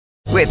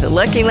With the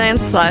Lucky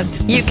Land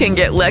Slots, you can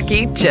get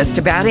lucky just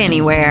about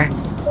anywhere.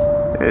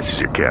 This is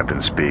your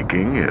captain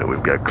speaking.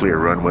 We've got clear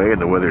runway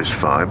and the weather's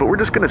fine, but we're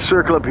just going to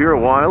circle up here a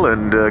while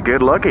and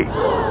get lucky.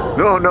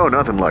 No,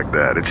 nothing like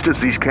that. It's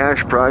just these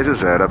cash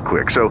prizes add up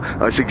quick. So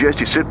I suggest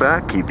you sit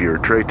back, keep your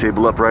tray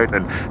table upright,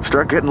 and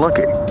start getting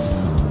lucky.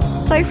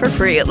 Play for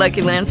free at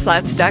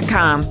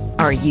LuckyLandSlots.com.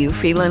 Are you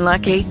feeling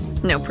lucky?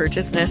 No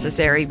purchase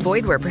necessary.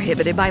 Void where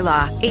prohibited by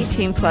law.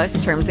 18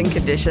 plus terms and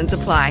conditions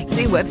apply.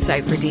 See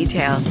website for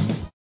details.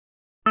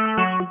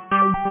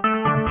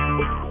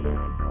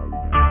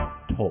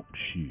 Talk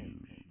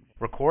shoes.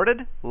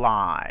 Recorded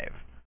live.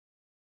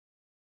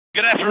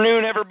 Good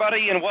afternoon,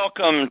 everybody, and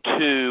welcome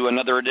to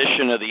another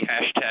edition of the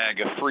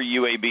hashtag Free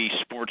UAB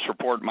Sports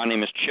Report. My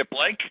name is Chip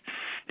Lake,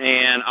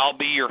 and I'll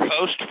be your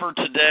host for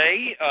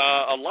today.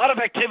 A lot of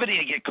activity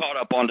to get caught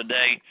up on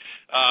today.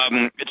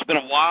 It's been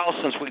a while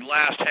since we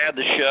last had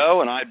the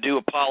show, and I do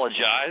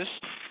apologize.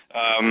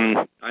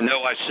 I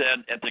know I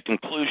said at the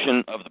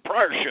conclusion of the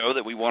prior show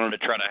that we wanted to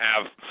try to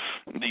have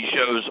these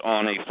shows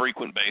on a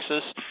frequent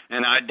basis,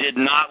 and I did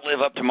not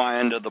live up to my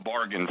end of the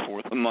bargain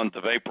for the month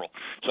of April.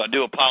 So I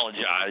do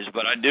apologize,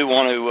 but I do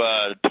want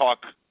to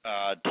talk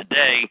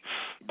today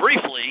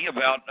briefly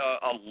about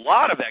a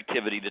lot of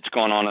activity that's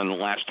gone on in the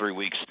last 3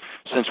 weeks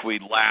since we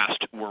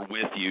last were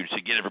with you to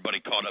get everybody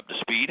caught up to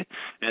speed.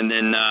 And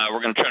then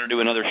we're going to try to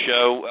do another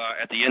show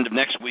at the end of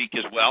next week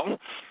as well.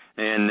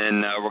 And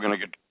then we're going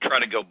to try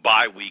to go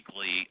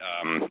bi-weekly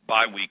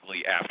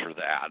after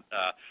that.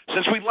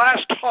 Since we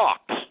last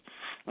talked,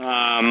 4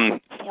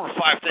 or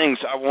 5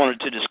 things I wanted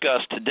to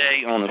discuss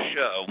today on the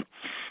show.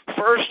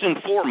 First and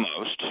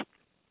foremost,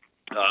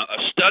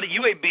 a study,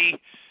 UAB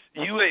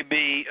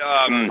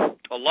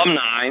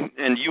alumni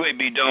and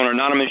UAB donor,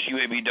 anonymous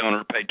UAB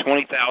donor, paid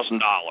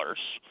 $20,000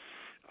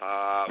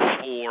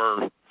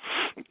 for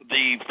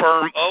the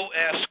firm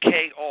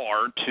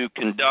OSKR to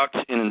conduct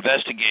an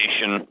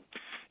investigation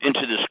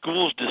into the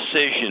school's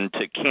decision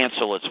to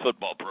cancel its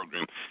football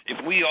program. If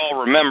we all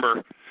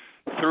remember,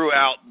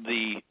 throughout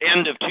the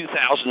end of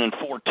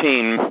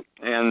 2014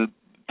 and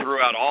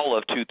throughout all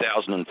of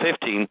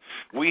 2015,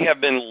 we have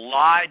been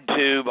lied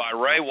to by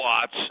Ray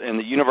Watts and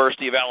the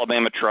University of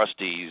Alabama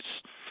trustees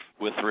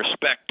with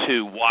respect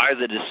to why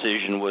the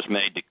decision was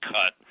made to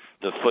cut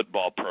the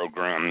football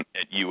program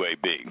at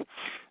UAB.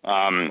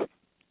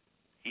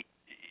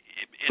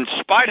 In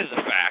spite of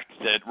the fact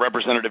that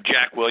Representative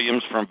Jack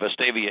Williams from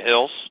Vestavia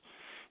Hills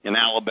in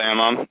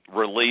Alabama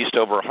released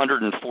over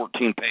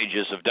 114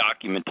 pages of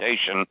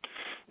documentation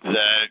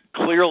that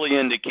clearly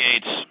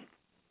indicates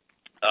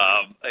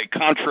a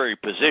contrary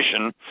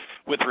position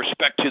with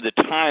respect to the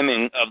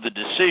timing of the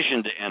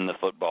decision to end the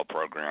football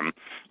program,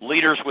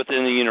 leaders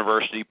within the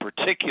university,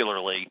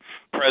 particularly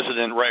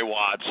President Ray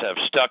Watts, have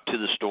stuck to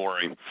the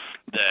story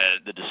that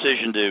the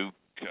decision to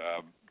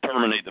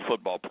terminate the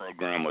football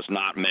program was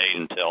not made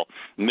until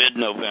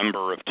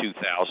mid-November of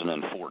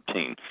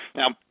 2014.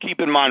 Now, keep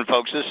in mind,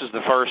 folks, this is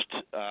the first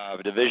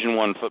Division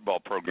I football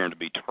program to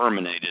be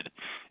terminated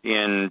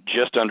in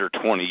just under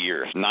 20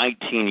 years.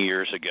 19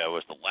 years ago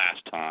was the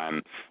last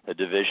time a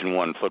Division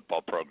I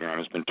football program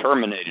has been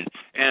terminated,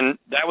 and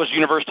that was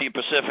University of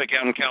Pacific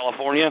out in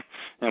California.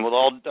 And with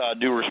all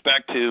due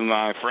respect to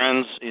my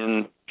friends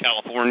in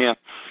California,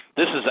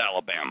 this is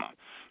Alabama.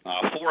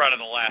 4 out of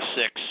the last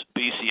 6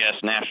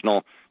 BCS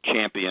national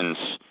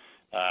championship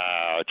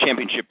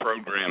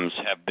programs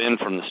have been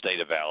from the state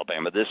of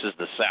Alabama. This is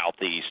the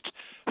Southeast.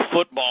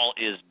 Football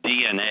is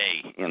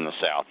DNA in the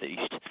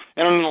Southeast,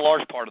 and in a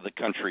large part of the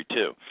country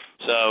too.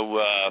 So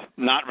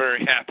not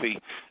very happy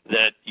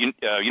that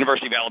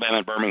University of Alabama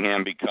at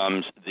Birmingham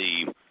becomes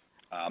the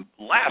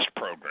last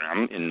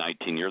program in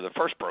 19 years, the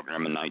first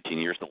program in 19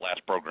 years, the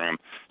last program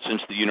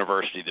since the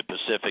University of the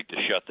Pacific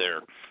to shut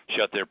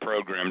their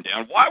program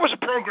down. Why was the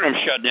program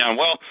shut down?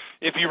 Well,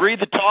 if you read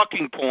the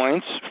talking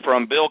points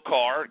from Bill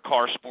Carr at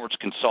Carr Sports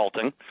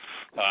Consulting,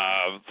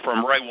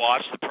 from Ray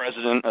Watts, the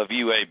president of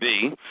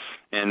UAB,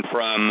 and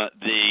from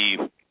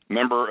the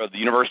member of the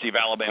University of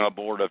Alabama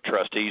Board of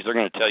Trustees, they're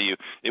going to tell you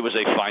it was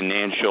a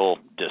financial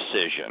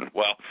decision.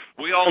 Well,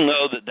 we all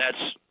know that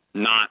that's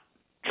not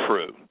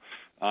true.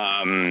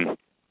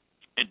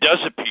 It does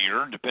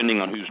appear,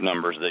 depending on whose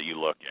numbers that you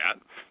look at,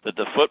 that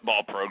the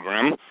football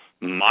program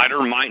might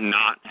or might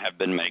not have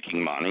been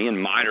making money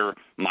and might or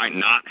might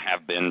not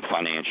have been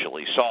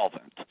financially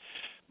solvent.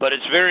 But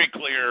it's very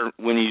clear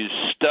when you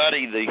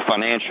study the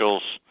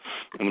financials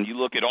and when you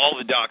look at all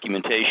the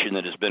documentation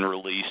that has been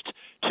released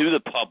to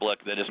the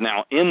public that is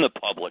now in the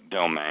public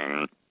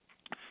domain,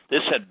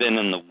 this had been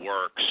in the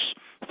works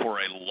for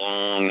a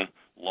long,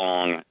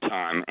 long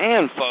time.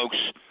 And, folks,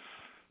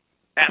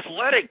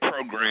 athletic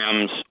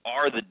programs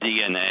are the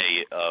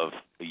DNA of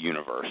a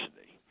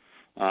university.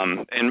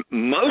 And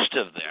most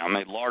of them,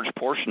 a large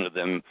portion of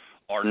them,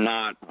 are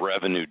not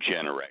revenue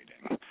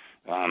generating.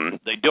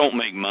 They don't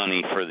make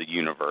money for the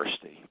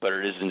university, but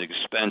it is an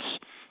expense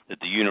that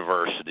the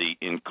university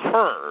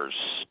incurs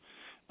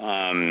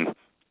in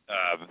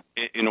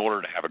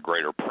order to have a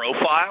greater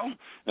profile,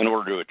 in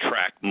order to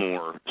attract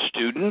more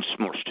students,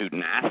 more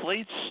student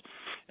athletes,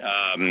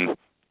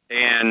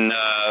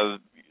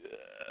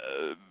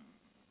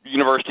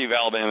 University of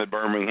Alabama at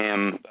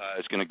Birmingham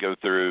is going to go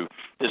through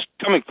this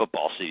coming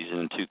football season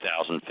in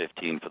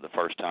 2015 for the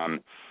first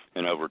time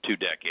in over 2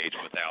 decades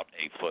without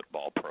a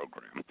football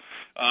program.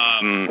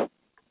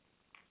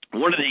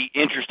 One of the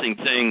interesting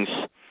things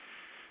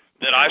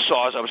that I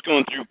saw as I was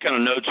going through kind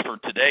of notes for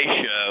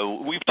today's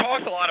show, we've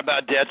talked a lot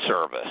about debt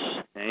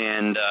service,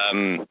 and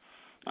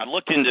I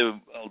looked into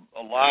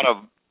a lot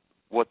of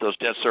what those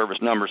debt service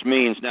numbers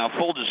means. Now,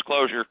 full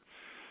disclosure,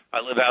 I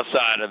live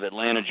outside of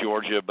Atlanta,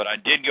 Georgia, but I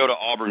did go to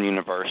Auburn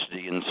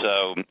University, and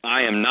so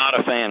I am not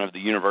a fan of the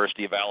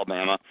University of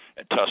Alabama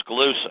at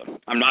Tuscaloosa.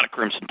 I'm not a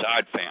Crimson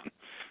Tide fan.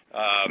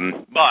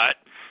 But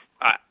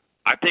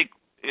I think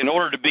in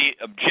order to be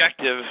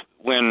objective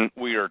when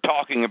we are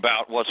talking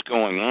about what's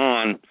going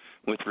on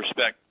with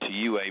respect to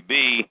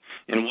UAB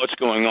and what's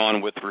going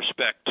on with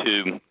respect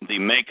to the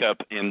makeup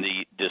and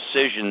the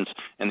decisions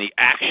and the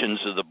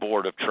actions of the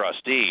Board of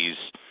Trustees,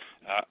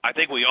 I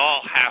think we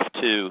all have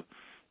to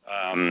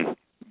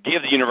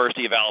give the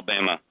University of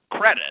Alabama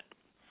credit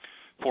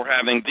for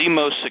having the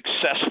most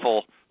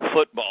successful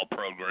football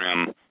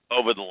program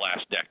over the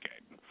last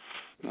decade.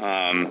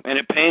 And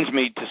it pains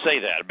me to say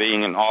that,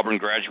 being an Auburn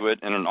graduate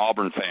and an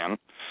Auburn fan.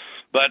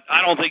 But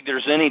I don't think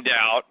there's any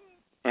doubt,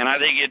 and I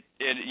think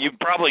you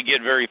probably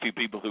get very few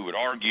people who would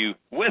argue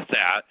with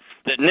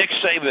that Nick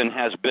Saban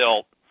has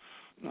built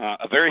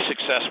a very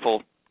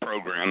successful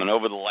program, and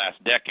over the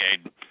last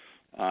decade,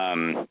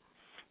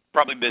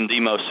 probably been the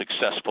most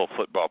successful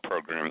football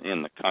program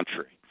in the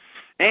country.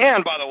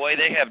 And, by the way,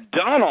 they have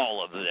done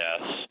all of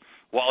this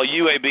while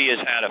UAB has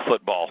had a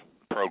football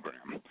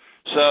program.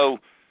 So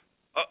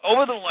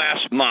over the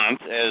last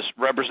month, as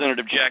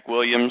Representative Jack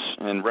Williams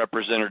and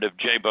Representative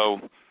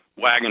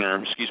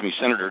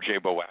Senator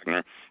J-Bo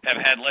Wagner have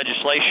had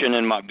legislation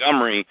in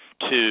Montgomery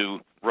to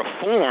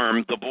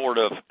reform the Board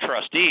of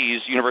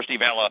Trustees, University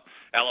of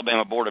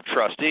Alabama Board of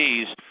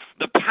Trustees,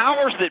 the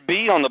powers that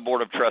be on the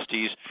Board of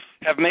Trustees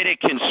have made a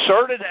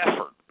concerted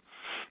effort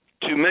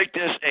to make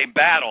this a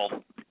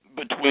battle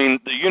between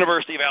the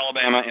University of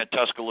Alabama at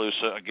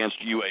Tuscaloosa against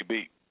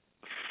UAB.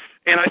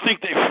 And I think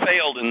they've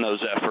failed in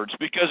those efforts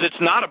because it's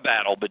not a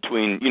battle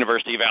between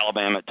University of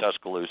Alabama at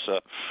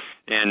Tuscaloosa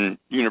and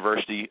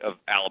University of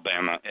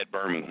Alabama at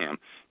Birmingham.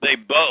 They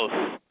both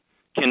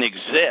can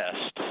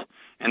exist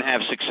and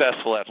have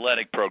successful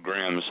athletic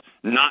programs,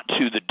 not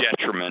to the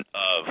detriment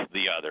of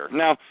the other.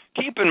 Now,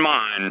 keep in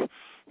mind,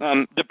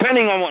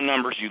 depending on what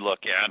numbers you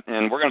look at,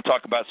 and we're going to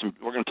talk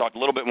a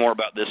little bit more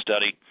about this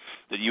study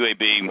that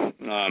UAB,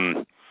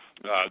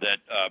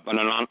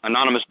 an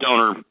anonymous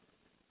donor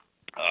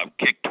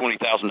kicked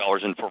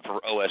 $20,000 in for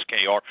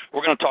OSKR.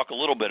 We're going to talk a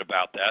little bit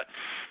about that.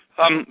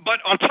 But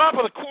on top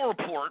of the CAR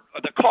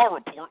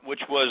report,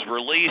 which was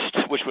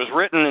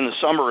written in the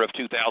summer of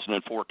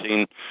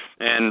 2014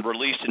 and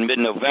released in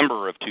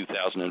mid-November of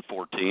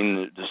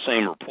 2014, the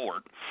same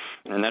report,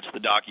 and that's the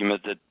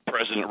document that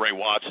President Ray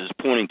Watts is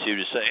pointing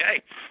to say,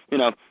 hey,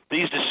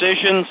 these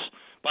decisions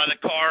by the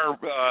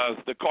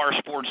CAR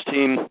sports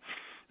team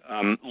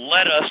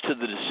led us to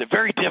the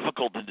very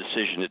difficult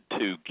decision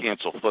to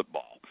cancel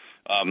football.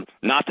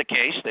 Not the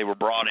case. They were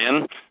brought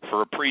in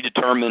for a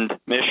predetermined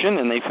mission,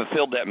 and they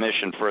fulfilled that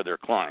mission for their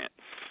client.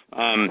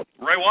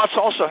 Ray Watts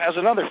also has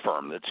another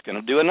firm that's going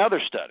to do another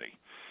study,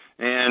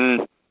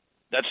 and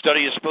that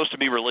study is supposed to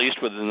be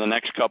released within the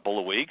next couple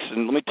of weeks,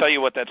 and let me tell you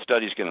what that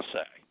study is going to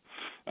say.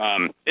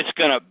 It's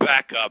going to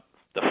back up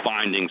the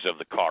findings of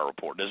the CAR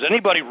report. Does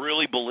anybody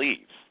really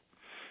believe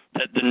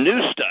that the new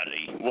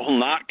study will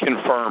not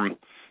confirm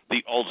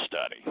the old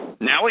study?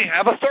 Now we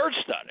have a third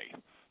study,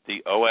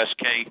 the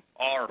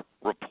OSKR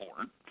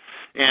report,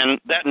 and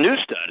that new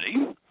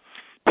study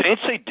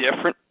paints a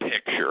different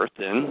picture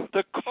than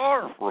the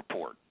CAR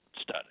report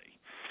study.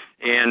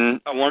 And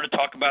I wanted to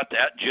talk about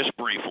that just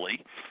briefly.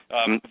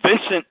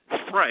 Vincent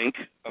Frank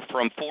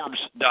from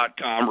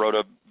Forbes.com wrote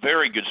a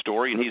very good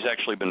story, and he's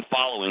actually been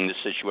following this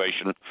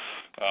situation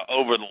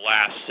over the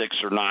last 6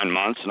 or 9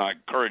 months, and I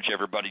encourage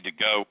everybody to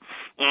go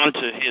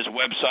onto his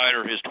website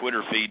or his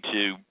Twitter feed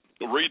to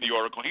read the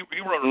article.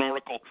 He wrote an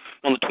article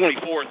on the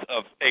 24th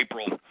of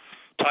April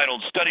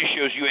titled "Study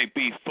Shows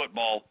UAB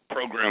Football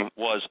Program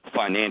Was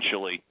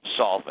Financially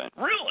Solvent."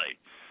 Really?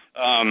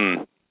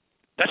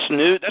 That's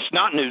new. That's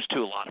not news to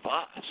a lot of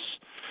us,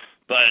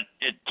 but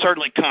it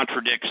certainly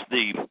contradicts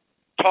the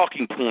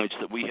talking points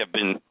that we have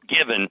been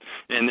given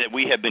and that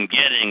we have been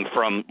getting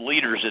from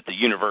leaders at the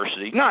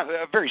university, not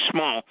a very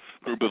small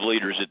group of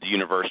leaders at the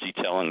university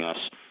telling us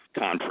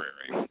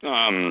contrary.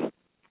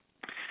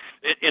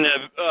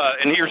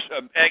 And here's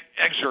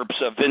excerpts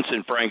of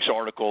Vincent Frank's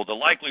article. The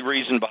likely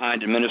reason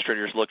behind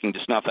administrators looking to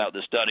snuff out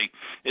this study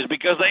is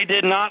because they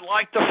did not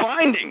like the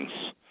findings,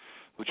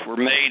 which were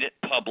made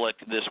public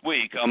this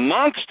week.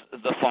 Amongst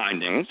the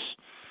findings,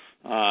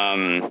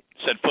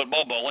 said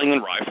football, bowling,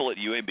 and rifle at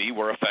UAB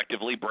were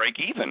effectively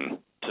break-even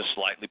to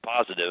slightly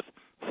positive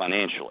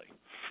financially.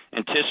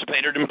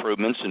 Anticipated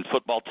improvements in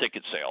football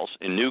ticket sales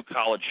and new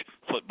college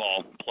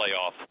football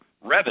playoff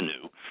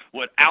revenue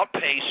would outpace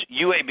outpace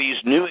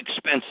UAB's new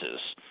expenses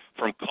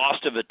from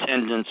cost of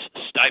attendance,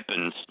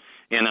 stipends,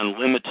 and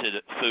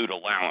unlimited food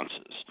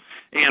allowances.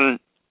 And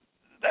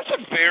that's a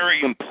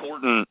very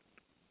important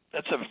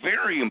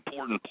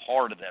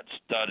part of that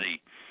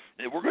study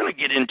that we're going to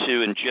get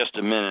into in just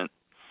a minute,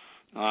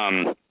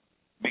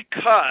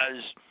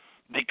 because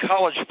the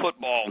college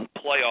football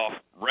playoff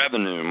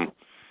revenue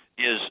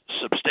is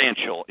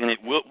substantial, and it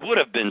would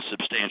have been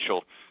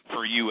substantial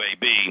for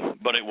UAB,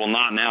 but it will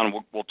not now, and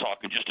we'll talk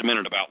in just a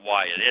minute about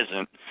why it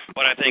isn't.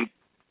 But I think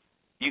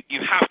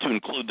you have to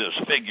include those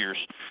figures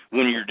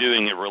when you're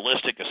doing a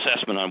realistic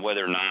assessment on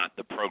whether or not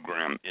the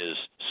program is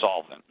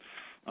solvent.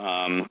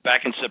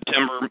 Back in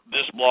September,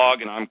 this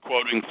blog, and I'm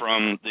quoting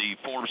from the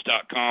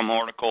Forbes.com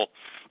article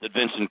that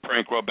Vincent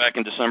Prank wrote back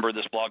in December,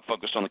 this blog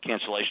focused on the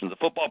cancellation of the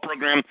football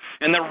program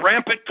and the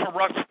rampant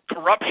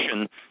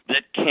corruption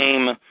that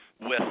came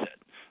with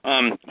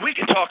it. We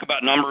can talk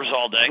about numbers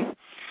all day,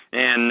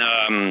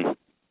 and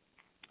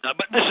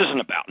but this isn't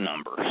about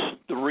numbers.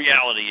 The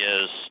reality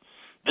is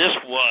this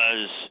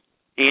was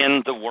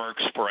in the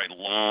works for a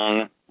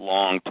long,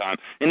 long time.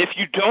 And if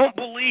you don't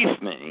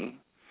believe me,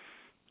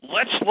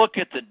 let's look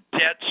at the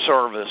debt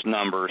service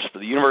numbers for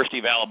the University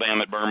of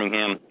Alabama at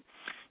Birmingham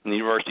and the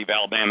University of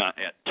Alabama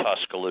at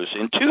Tuscaloosa.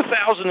 In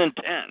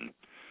 2010,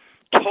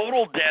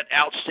 total debt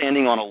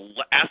outstanding on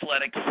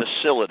athletic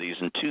facilities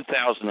in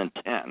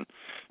 2010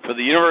 for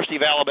the University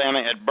of Alabama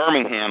at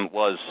Birmingham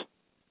was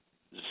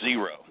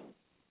zero.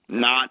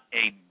 Not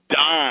a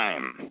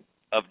dime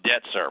of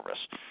debt service.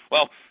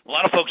 Well, a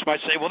lot of folks might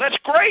say, well, that's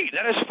great.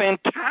 That is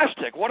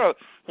fantastic. What a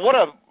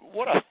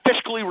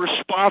fiscally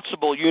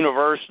responsible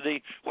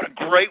university. What a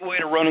great way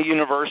to run a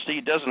university.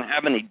 It doesn't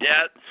have any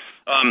debt.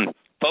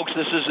 Folks,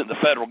 this isn't the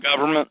federal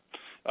government.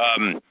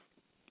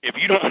 If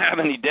you don't have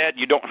any debt,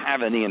 you don't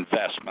have any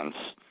investments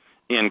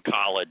in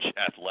college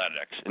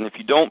athletics. And if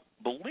you don't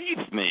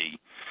believe me,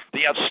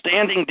 the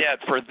outstanding debt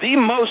for the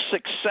most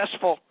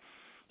successful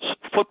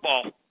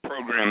football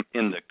program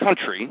in the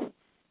country,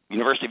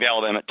 University of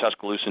Alabama at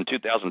Tuscaloosa in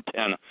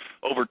 2010,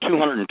 over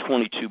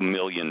 $222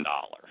 million.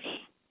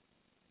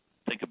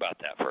 Think about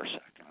that for a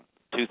second.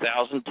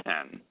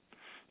 2010,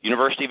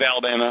 University of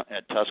Alabama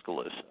at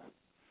Tuscaloosa,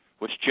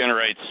 which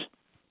generates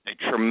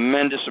a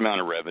tremendous amount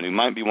of revenue,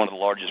 might be one of the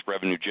largest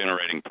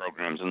revenue-generating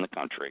programs in the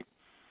country,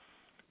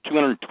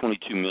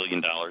 $222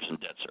 million in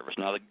debt service.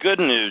 Now, the good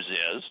news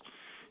is,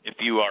 if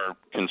you are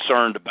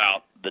concerned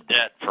about the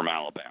debt from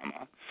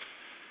Alabama,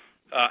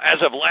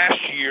 as of last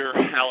year,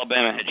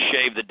 Alabama had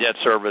shaved the debt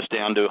service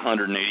down to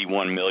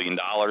 $181 million.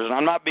 And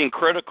I'm not being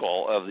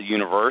critical of the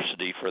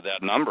university for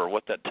that number.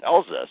 What that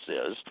tells us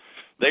is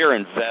they are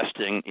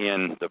investing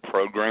in the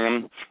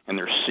program, and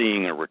they're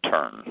seeing a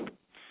return.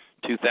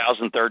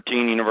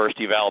 2013,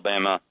 University of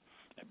Alabama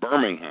at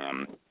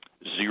Birmingham,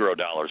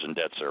 $0 in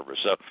debt service.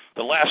 So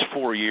the last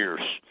 4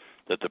 years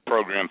that the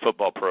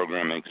football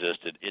program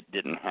existed, it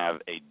didn't have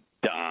a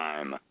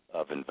dime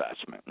of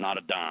investment, not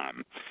a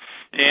dime.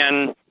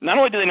 And not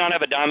only do they not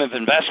have a dime of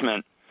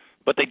investment,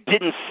 but they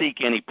didn't seek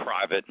any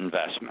private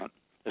investment.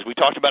 As we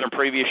talked about in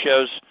previous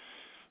shows,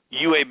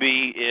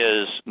 UAB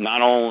is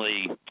not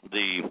only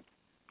the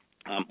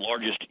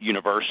largest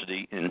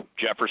university in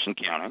Jefferson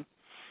County,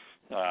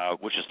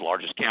 which is the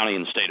largest county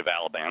in the state of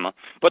Alabama,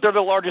 but they're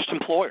the largest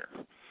employer.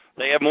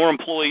 They have more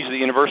employees at the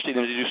university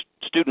than they do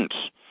students.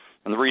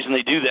 And the reason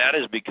they do that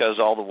is because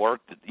all the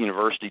work that the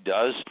university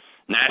does,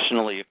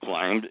 nationally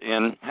acclaimed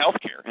in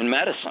healthcare, in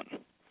medicine.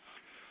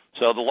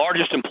 So the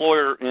largest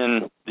employer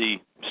in the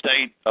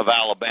state of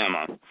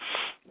Alabama,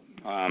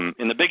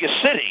 in the biggest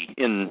city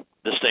in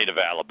the state of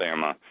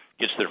Alabama,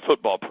 gets their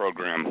football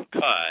program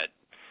cut,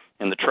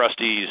 and the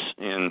trustees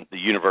and the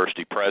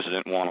university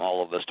president want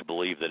all of us to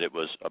believe that it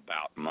was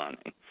about money.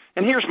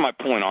 And here's my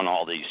point on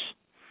all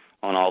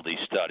these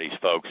studies,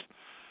 folks.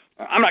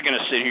 I'm not going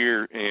to sit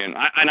here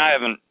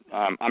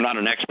I'm not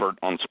an expert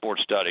on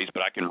sports studies,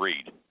 but I can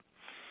read.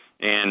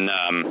 And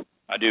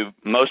I do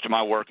most of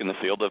my work in the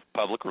field of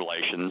public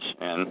relations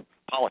and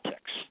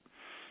politics.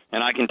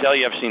 And I can tell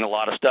you I've seen a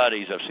lot of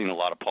studies, I've seen a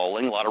lot of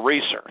polling, a lot of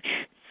research.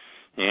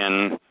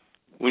 And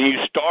when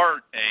you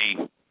start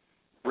a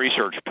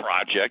research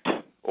project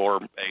or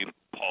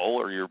a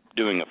poll or you're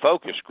doing a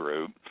focus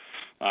group,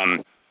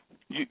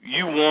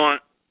 you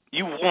want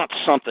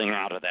something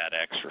out of that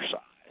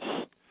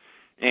exercise.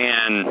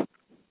 And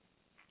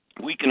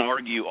we can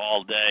argue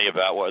all day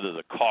about whether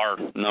the CAR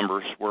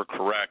numbers were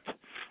correct,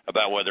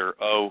 about whether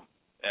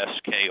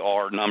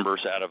OSKR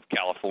numbers out of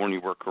California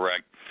were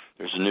correct.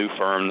 There's a new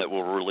firm that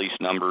will release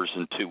numbers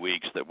in 2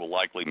 weeks that will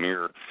likely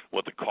mirror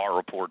what the CAR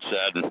report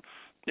said. And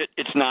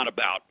it's not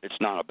about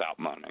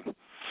money.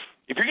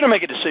 If you're going to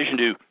make a decision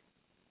to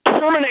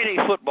terminate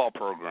a football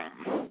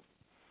program,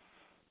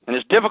 and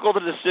as difficult a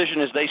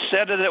decision as they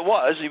said that it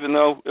was, even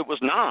though it was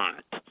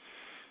not,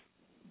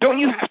 don't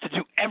you have to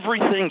do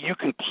everything you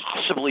can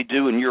possibly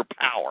do in your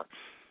power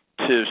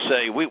to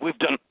say, we've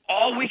done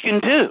all we can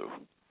do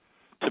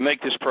to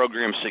make this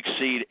program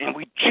succeed, and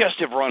we just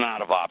have run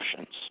out of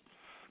options?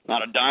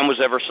 Not a dime was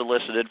ever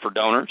solicited from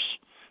donors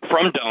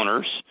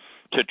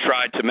to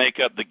try to make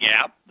up the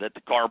gap that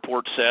the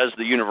carport says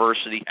the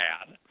university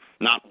had.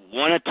 Not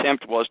one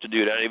attempt was to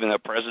do that, even though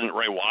President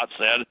Ray Watts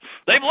said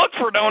they've looked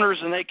for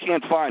donors and they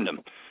can't find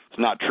them. It's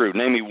not true.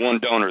 Name me one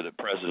donor that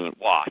President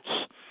Watts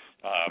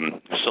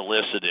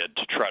solicited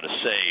to try to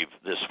save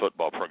this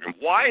football program.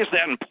 Why is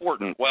that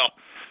important? Well,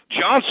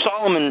 John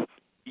Solomon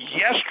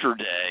just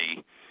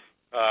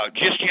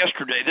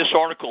yesterday, this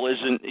article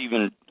isn't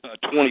even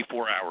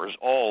 24 hours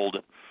old.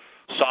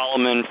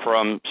 Solomon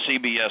from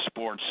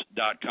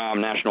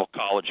CBSSports.com, national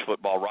college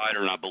football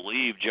writer, and I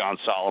believe John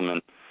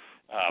Solomon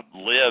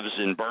lives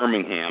in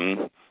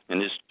Birmingham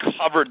and has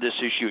covered this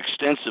issue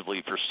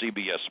extensively for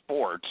CBS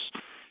Sports,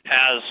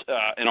 has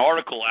an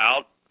article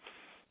out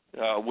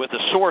with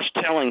a source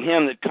telling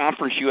him that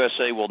Conference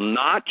USA will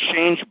not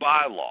change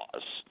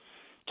bylaws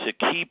to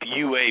keep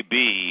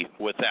UAB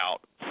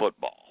without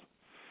football.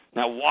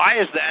 Now, why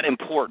is that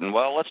important?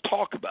 Well, let's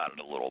talk about it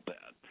a little bit.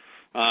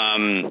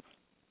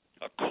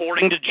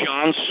 According to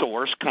John's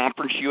source,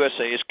 Conference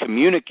USA has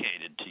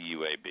communicated to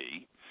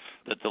UAB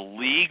that the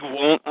league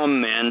won't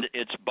amend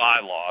its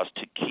bylaws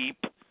to keep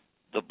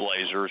the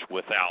Blazers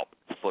without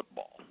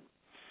football.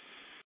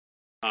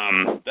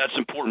 That's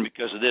important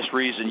because of this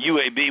reason.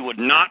 UAB would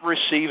not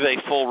receive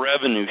a full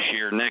revenue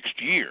share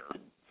next year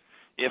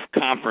if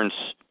Conference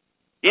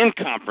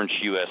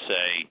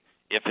USA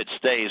if it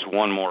stays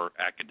one more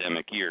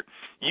academic year.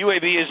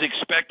 UAB is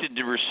expected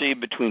to receive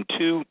between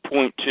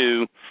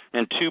 $2.2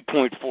 and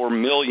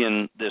 $2.4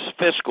 million this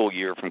fiscal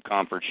year from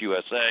Conference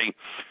USA.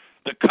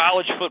 The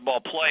college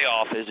football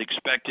playoff is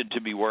expected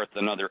to be worth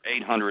another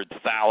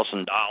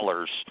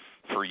 $800,000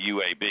 for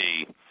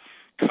UAB.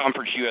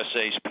 Conference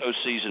USA's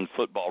postseason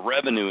football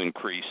revenue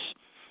increase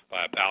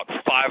by about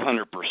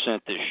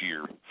 500% this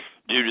year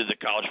due to the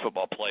college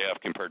football playoff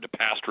compared to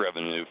past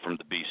revenue from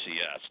the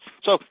BCS.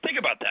 So think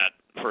about that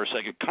for a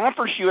second.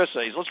 Conference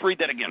USA's, let's read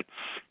that again.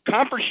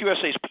 Conference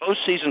USA's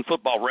postseason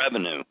football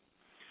revenue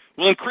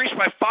will increase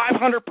by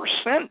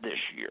 500% this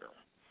year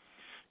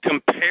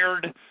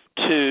compared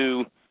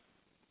to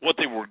what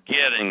they were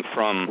getting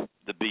from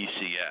the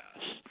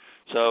BCS.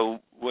 So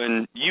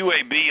when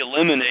UAB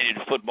eliminated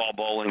football,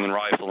 bowling, and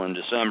rifle in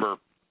December,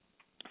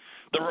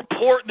 the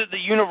report that the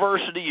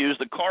university used,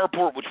 the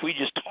carport, which we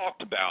just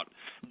talked about,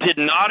 did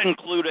not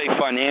include a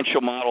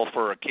financial model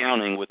for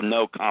accounting with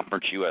no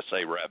Conference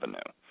USA revenue.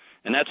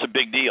 And that's a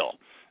big deal.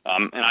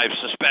 And I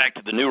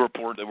suspect the new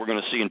report that we're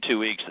going to see in 2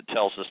 weeks that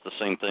tells us the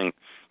same thing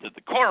that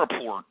the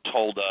carport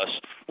told us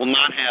will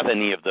not have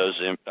any of those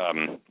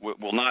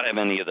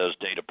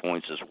data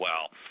points as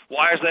well.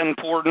 Why is that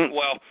important?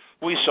 Well,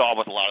 we saw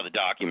with a lot of the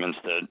documents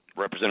that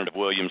Representative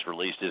Williams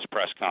released his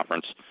press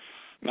conference.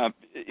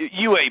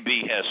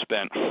 UAB has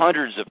spent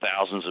hundreds of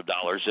thousands of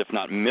dollars, if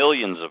not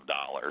millions of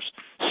dollars,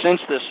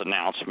 since this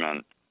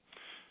announcement,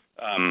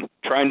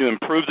 trying to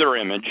improve their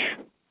image,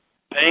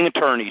 paying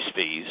attorneys'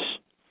 fees,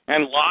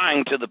 and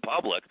lying to the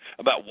public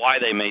about why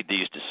they made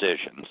these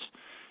decisions.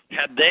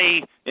 Had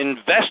they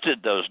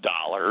invested those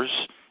dollars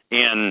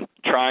in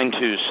trying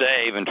to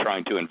save and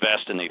trying to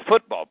invest in a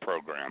football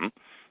program,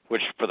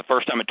 which for the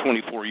first time in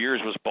 24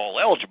 years was bowl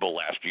eligible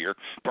last year,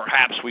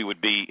 perhaps we would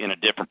be in a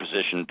different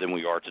position than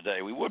we are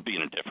today. We would be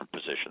in a different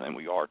position than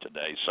we are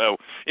today. So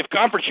if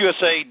Conference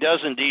USA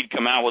does indeed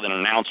come out with an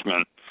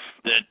announcement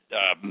that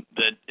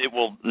it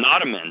will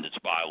not amend its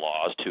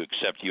bylaws to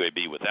accept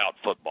UAB without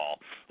football,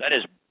 that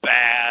is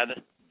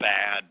bad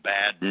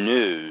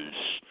news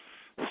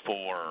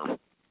for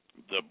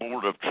the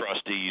Board of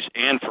Trustees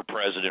and for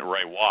President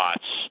Ray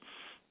Watts,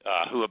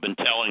 who have been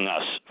telling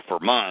us for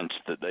months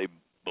that they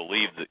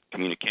believe that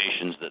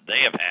communications that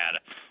they have had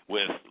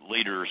with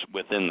leaders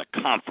within the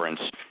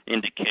conference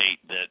indicate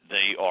that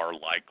they are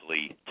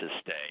likely to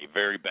stay.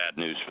 Very bad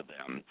news for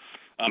them.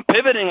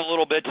 Pivoting a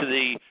little bit to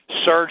the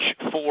search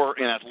for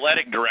an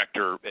athletic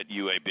director at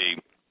UAB,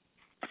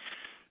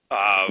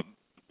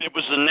 it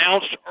was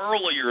announced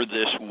earlier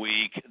this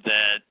week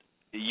that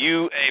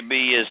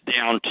UAB is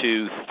down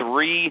to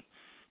 3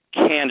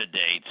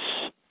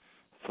 candidates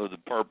for the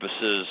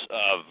purposes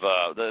of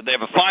they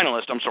have a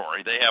finalist. I'm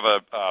sorry, they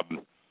have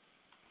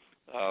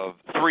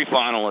 3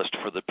 finalists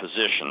for the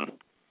position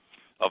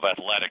of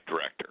athletic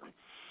director.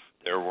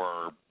 There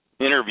were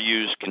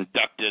interviews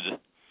conducted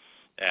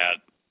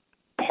at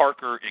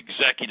Parker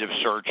Executive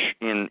Search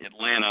in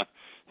Atlanta,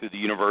 who the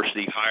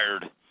university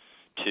hired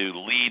to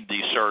lead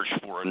the search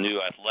for a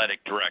new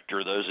athletic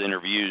director. Those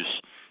interviews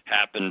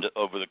happened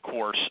over the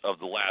course of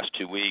the last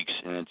 2 weeks,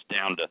 and it's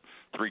down to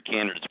 3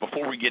 candidates.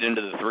 Before we get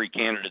into the 3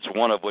 candidates,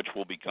 one of which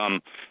will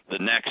become the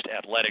next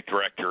athletic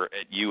director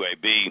at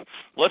UAB,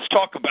 let's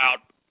talk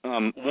about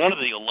one of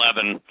the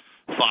 11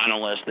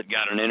 finalists that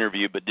got an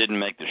interview but didn't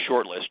make the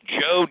shortlist,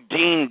 Joe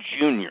Dean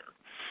Jr.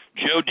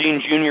 Joe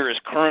Dean Jr. is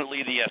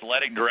currently the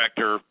athletic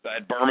director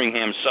at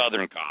Birmingham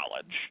Southern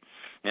College,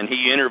 and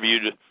he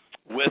interviewed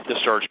with the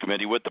search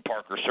committee, with the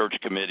Parker Search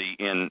Committee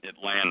in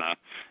Atlanta.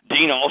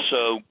 Dean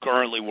also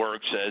currently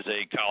works as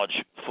a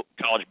college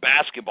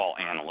basketball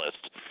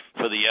analyst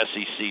for the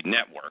SEC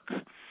Network.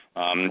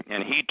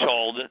 And he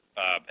told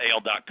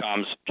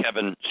AL.com's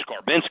Kevin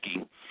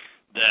Skarbinski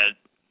that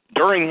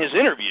during his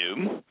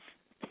interview,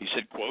 he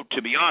said, quote,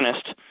 "To be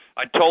honest,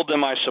 I told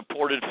them I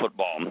supported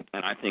football,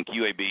 and I think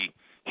UAB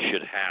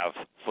should have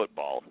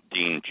football,"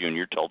 Dean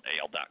Jr. told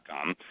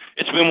AL.com.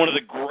 "It's been one of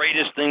the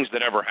greatest things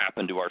that ever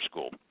happened to our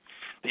school.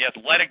 The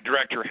athletic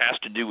director has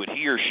to do what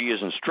he or she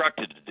is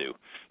instructed to do.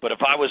 But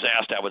if I was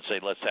asked, I would say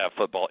let's have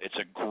football. It's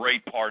a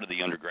great part of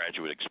the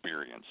undergraduate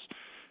experience."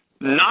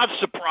 Not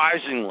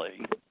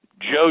surprisingly,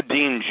 Joe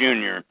Dean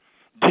Jr.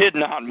 did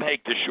not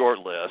make the short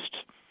list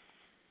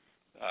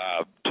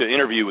to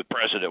interview with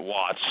President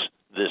Watts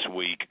this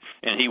week,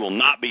 and he will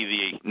not be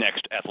the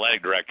next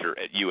athletic director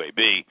at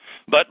UAB.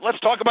 But let's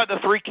talk about the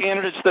three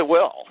candidates that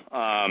will.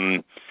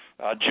 John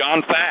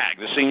Fagg,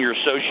 the Senior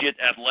Associate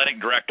Athletic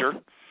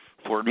Director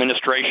for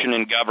Administration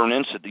and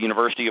Governance at the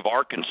University of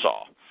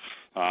Arkansas.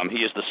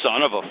 He is the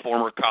son of a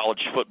former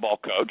college football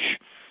coach,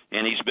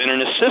 and he's been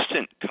an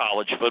assistant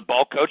college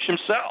football coach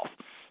himself.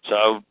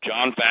 So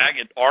John Fagg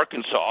at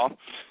Arkansas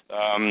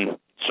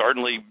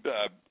certainly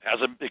has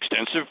an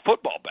extensive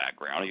football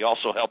background. He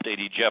also helped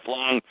AD Jeff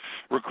Long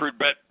recruit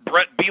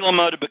Brett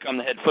Bielema to become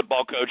the head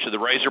football coach of the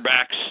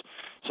Razorbacks.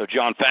 So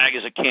John Fagg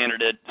is a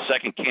candidate.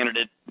 Second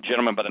candidate, a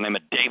gentleman by the name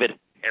of David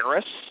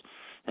Harris.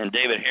 And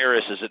David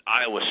Harris is at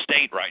Iowa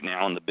State right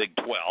now in the Big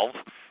 12.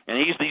 And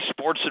he's the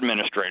sports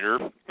administrator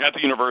at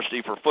the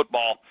university for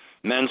football,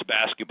 men's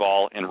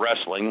basketball, and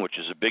wrestling, which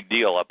is a big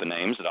deal up in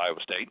Ames at Iowa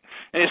State.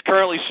 And he's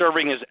currently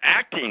serving as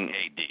acting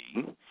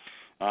AD,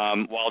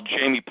 while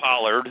Jamie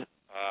Pollard,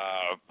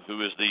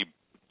 who is the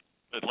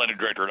athletic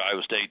director at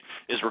Iowa State,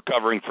 is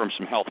recovering from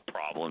some health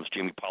problems.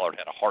 Jamie Pollard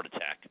had a heart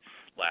attack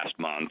last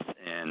month,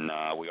 and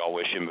we all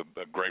wish him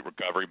a great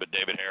recovery. But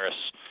David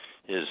Harris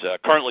is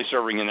currently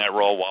serving in that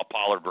role while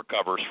Pollard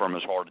recovers from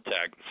his heart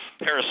attack.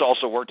 Harris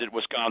also worked at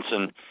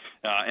Wisconsin,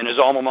 and his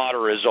alma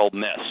mater is Ole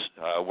Miss,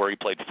 where he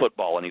played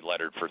football and he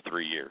lettered for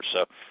 3 years.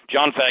 So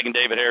John Fagg and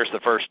David Harris, the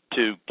first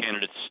two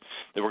candidates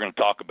that we're going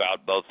to talk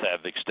about, both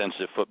have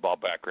extensive football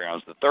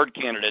backgrounds. The third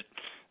candidate,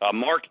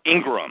 Mark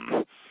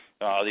Ingram,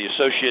 the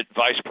associate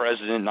vice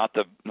president, not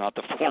the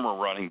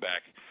former running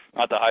back,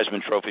 not the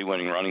Heisman Trophy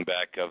winning running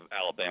back of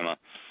Alabama.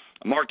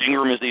 Mark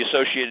Ingram is the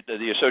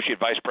associate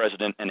vice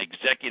president and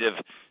executive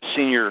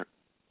senior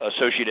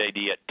associate AD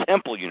at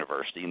Temple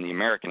University in the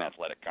American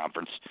Athletic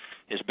Conference.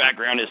 His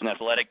background is in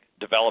athletic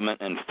development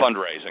and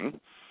fundraising.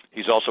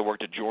 He's also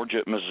worked at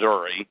Georgia,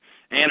 Missouri,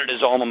 and at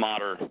his alma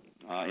mater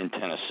in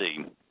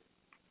Tennessee.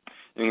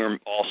 Ingram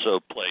also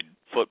played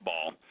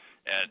football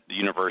at the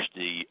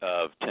University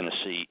of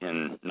Tennessee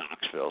in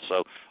Knoxville.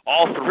 So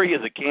all three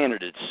of the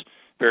candidates,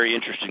 very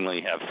interestingly,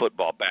 have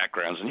football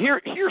backgrounds. And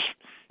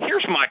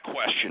here's my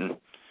question,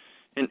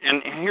 and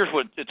here's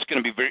what it's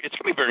going to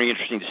be very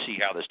interesting to see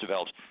how this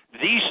develops.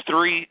 These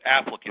three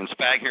applicants,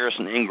 Fagg, Harris,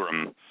 and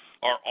Ingram,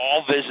 are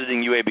all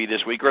visiting UAB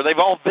this week, or they've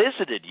all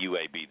visited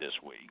UAB this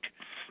week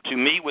to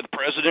meet with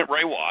President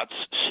Ray Watts,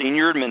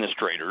 senior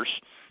administrators,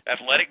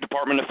 athletic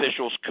department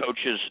officials,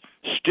 coaches,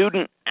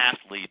 student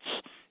athletes,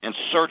 and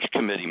search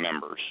committee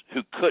members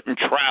who couldn't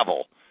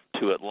travel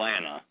to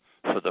Atlanta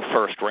for the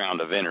first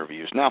round of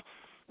interviews. Now,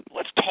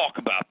 let's talk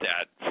about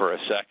that for a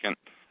second.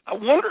 I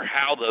wonder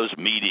how those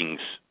meetings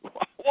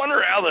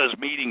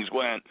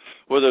went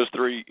with those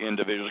three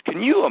individuals.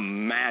 Can you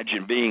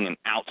imagine being an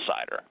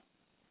outsider,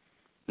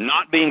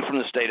 not being from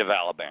the state of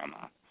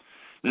Alabama,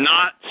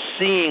 not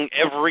seeing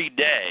every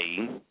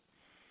day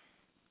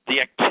the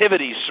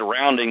activities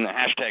surrounding the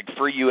hashtag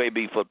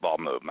 #FreeUAB football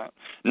movement,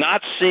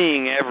 not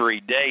seeing every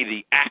day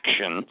the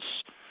actions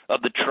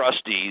of the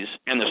trustees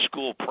and the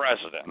school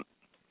president?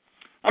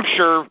 I'm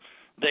sure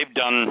they've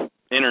done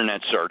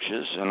internet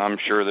searches, and I'm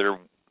sure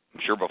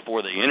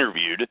before they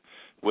interviewed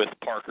with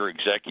Parker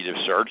Executive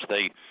Search,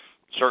 they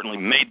certainly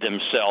made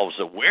themselves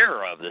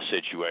aware of the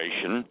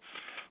situation.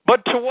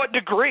 But to what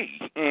degree,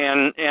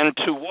 and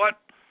to what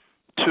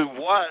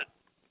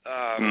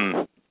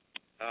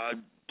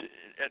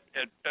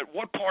at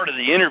what part of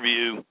the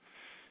interview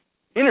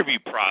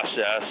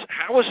process,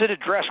 how was it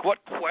addressed?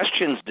 What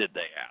questions did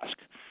they ask?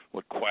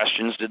 What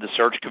questions did the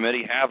search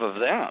committee have of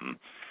them?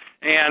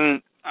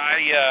 And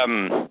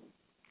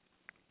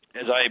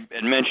as I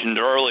had mentioned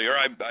earlier,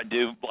 I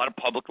do a lot of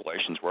public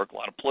relations work, a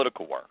lot of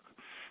political work.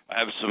 I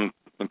have some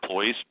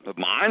employees of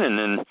mine, and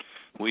then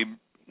we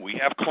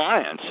have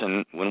clients.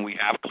 And when we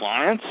have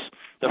clients,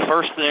 the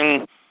first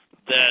thing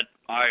that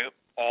I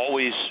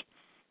always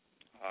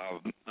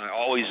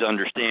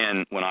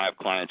understand when I have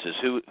clients is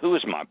who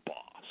is my boss?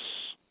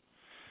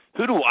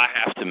 Who do I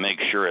have to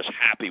make sure is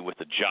happy with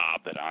the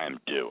job that I am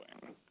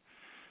doing?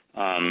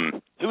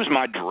 Who is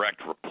my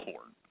direct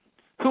report?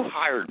 Who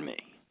hired me?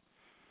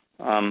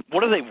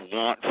 What do they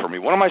want from me?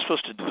 What am I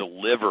supposed to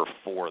deliver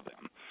for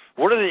them?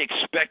 What are they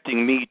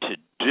expecting me to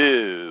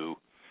do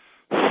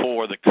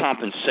for the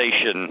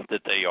compensation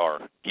that they are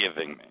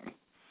giving me?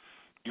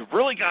 You've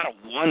really got to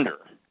wonder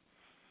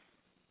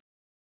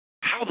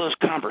how those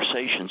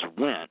conversations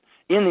went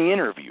in the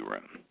interview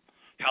room,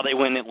 how they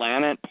went in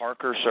Atlanta at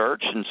Parker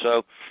Search. And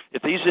so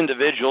if these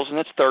individuals, and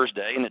it's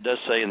Thursday, and it does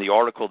say in the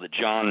article that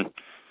John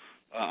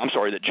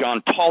that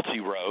John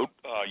Talty wrote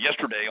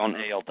yesterday on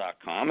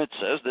AL.com. It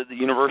says that the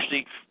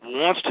university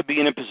wants to be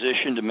in a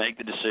position to make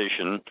the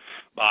decision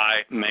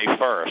by May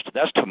 1st.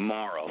 That's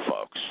tomorrow,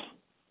 folks.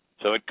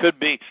 So it could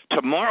be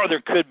tomorrow.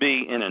 There could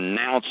be an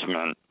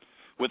announcement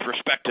with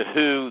respect to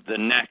who the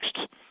next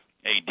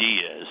AD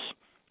is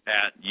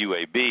at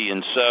UAB.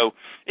 And so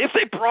if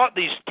they brought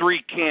these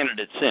three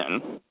candidates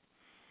in,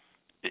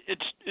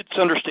 it's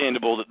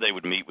understandable that they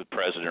would meet with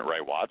President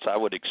Ray Watts. I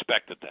would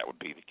expect that that would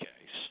be the case.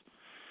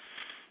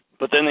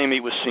 But then they meet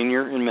with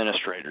senior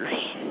administrators,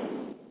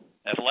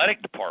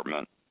 athletic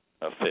department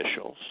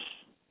officials,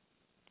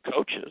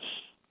 coaches,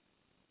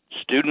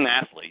 student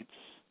athletes,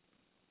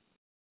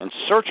 and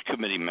search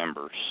committee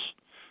members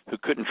who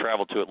couldn't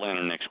travel to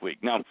Atlanta next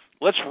week. Now,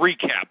 let's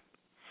recap.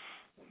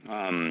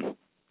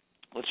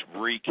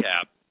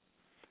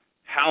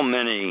 How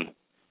many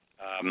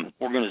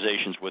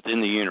organizations within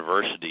the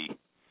university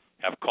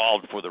have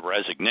called for the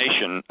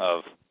resignation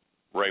of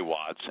Ray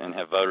Watts and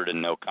have voted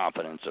in no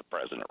confidence of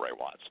President Ray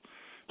Watts.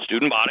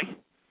 Student body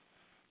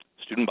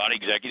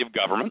executive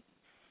government,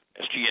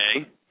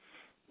 SGA,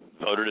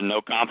 voted a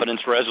no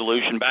confidence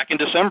resolution back in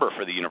December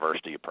for the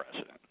university of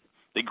president.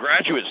 The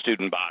graduate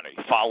student body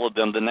followed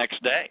them the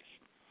next day.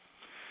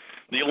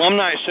 The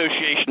Alumni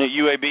Association at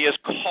UAB has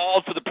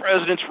called for the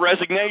president's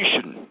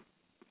resignation.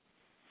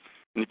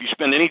 And if you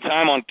spend any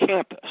time on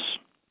campus,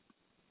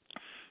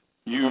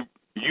 you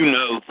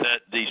know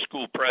that the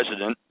school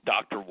president,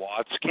 Dr.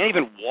 Watts, can't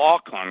even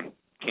walk on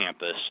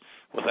campus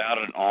without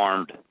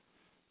armed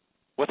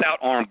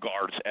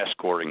guards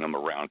escorting him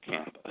around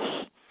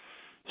campus.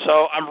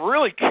 So I'm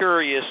really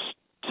curious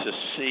to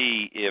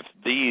see if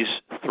these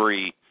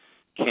three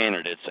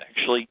candidates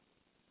actually,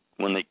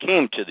 when they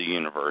came to the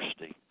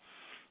university,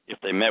 if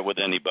they met with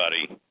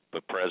anybody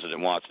but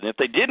President Watts, and if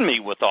they did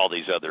meet with all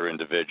these other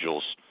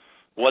individuals,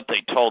 what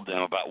they told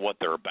them about what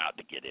they're about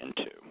to get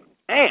into.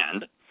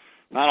 And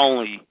not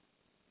only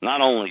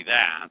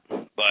that,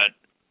 but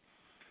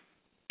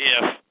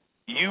if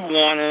you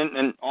want,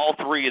 and all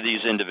three of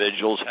these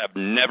individuals have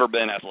never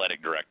been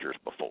athletic directors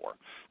before.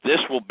 This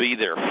will be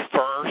their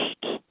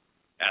first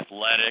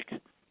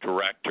athletic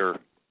director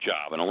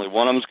job, and only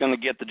one of them is going to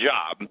get the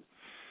job.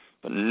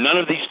 But none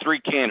of these three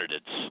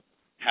candidates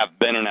have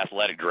been an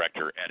athletic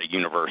director at a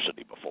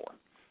university before.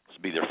 This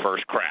will be their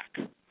first crack.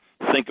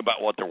 Think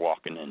about what they're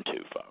walking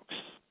into, folks.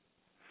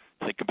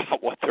 Think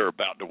about what they're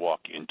about to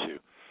walk into.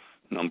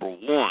 Number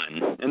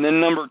one. And then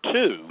number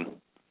two,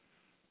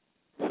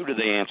 who do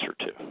they answer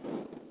to?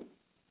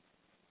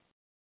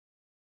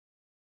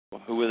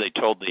 Well, who were they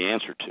told the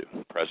answer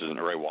to?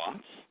 President Ray Watts?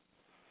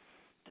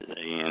 Did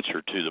they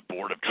answer to the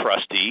Board of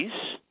Trustees?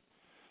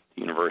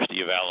 The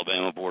University of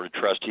Alabama Board of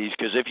Trustees?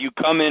 Because if you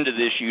come into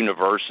this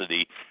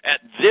university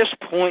at this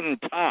point in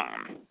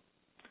time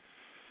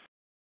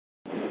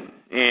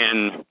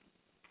and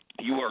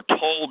you are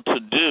told to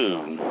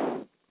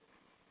do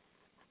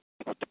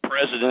what the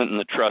president and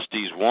the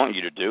trustees want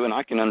you to do, and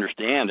I can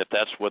understand if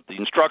that's what the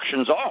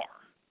instructions are,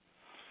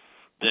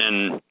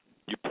 then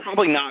you're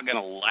probably not going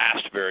to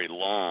last very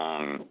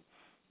long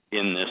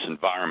in this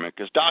environment,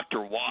 because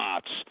Dr.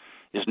 Watts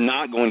is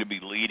not going to be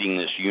leading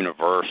this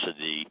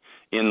university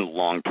in the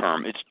long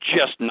term. It's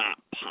just not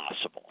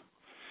possible.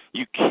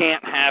 You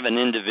can't have an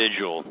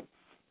individual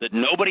that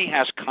nobody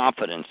has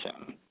confidence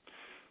in,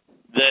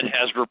 that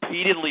has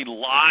repeatedly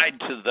lied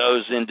to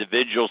those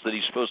individuals that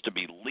he's supposed to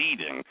be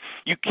leading.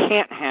 You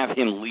can't have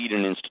him lead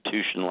an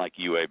institution like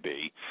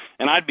UAB.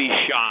 And I'd be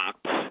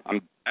shocked.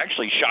 I'm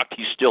actually shocked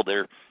he's still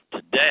there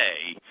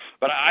today,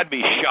 but I'd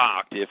be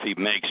shocked if he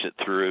makes it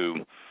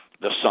through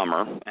the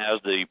summer as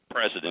the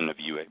president of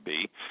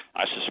UAB.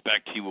 I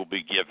suspect he will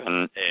be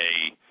given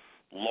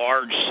a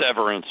large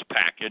severance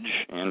package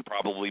and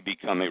probably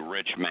become a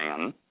rich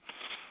man.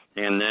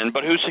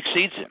 But who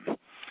succeeds him?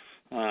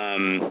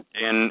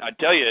 And I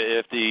tell you,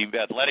 if the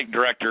athletic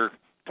director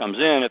comes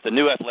in, if the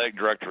new athletic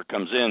director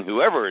comes in,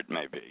 whoever it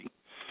may be,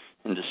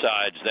 and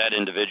decides that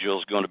individual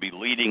is going to be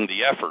leading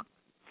the effort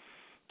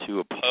to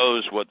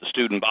oppose what the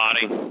student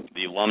body,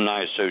 the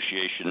Alumni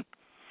Association,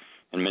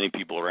 and many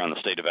people around the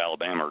state of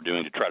Alabama are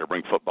doing to try to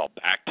bring football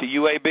back to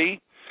UAB,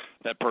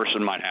 that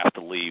person might have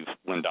to leave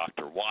when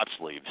Dr. Watts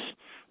leaves,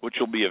 which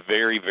will be a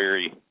very,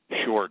 very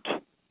short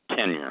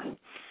tenure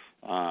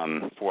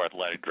for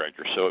athletic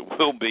directors. So it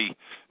will be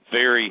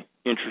very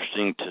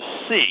interesting to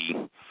see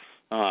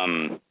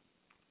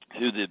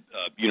who the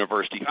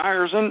university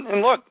hires.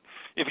 And look,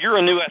 if you're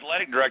a new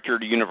athletic director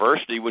at a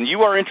university, when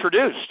you are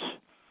introduced,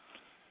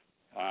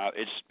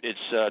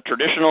 it's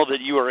traditional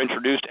that you are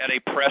introduced at a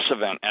press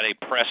event, at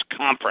a press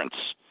conference.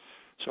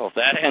 So if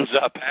that ends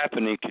up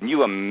happening, can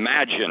you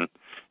imagine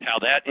how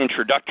that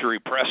introductory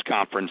press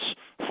conference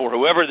for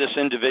whoever this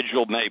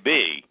individual may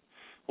be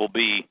will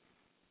be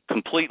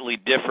completely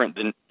different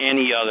than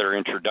any other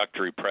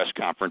introductory press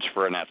conference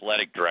for an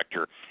athletic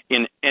director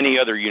in any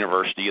other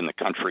university in the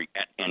country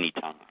at any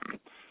time.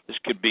 This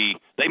could be,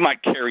 they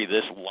might carry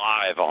this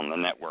live on the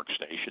network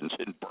stations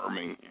in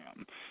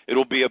Birmingham.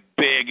 It'll be a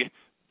big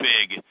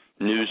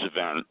news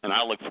event and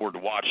I look forward to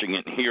watching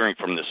it and hearing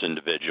from this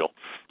individual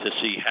to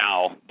see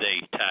how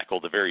they tackle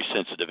the very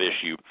sensitive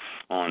issue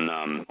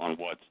on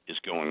what is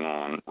going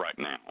on right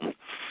now.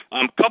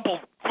 Couple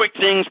quick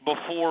things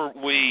before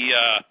we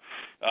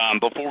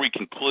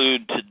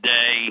conclude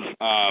today.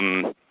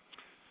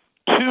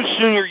 Two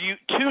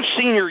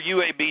senior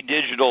UAB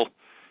digital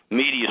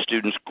media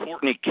students,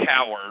 Courtney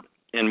Coward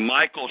and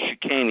Michael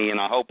Shikani, and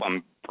I hope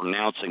I'm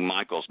pronouncing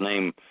Michael's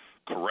name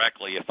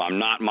correctly. If I'm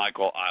not,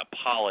 Michael, I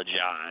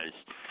apologize.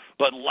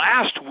 But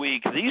last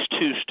week, these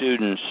two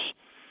students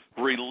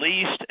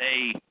released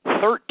a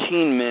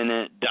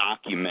 13-minute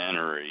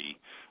documentary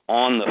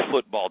on the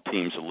football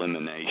team's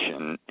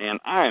elimination, and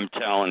I am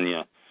telling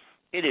you,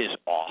 it is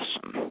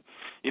awesome.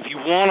 If you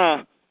want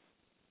to,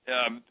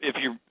 if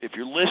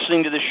you're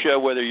listening to the show,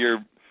 whether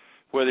you're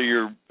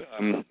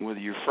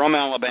from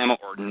Alabama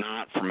or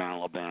not from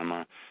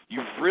Alabama,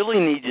 you really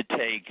need to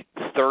take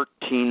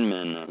 13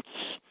 minutes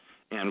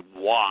and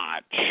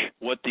watch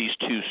what these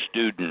two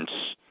students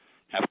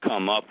have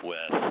come up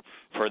with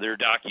for their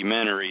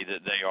documentary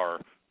that they are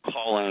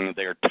titling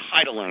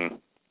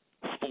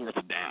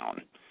Fourth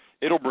Down.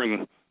 It'll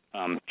bring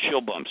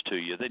chill bumps to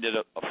you. They did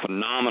a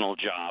phenomenal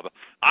job.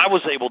 I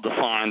was able to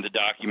find the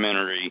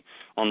documentary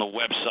on the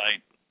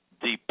website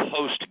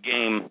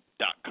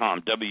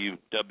thepostgame.com,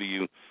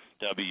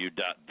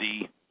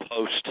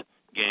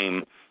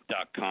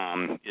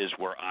 www.thepostgame.com is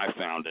where I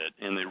found it,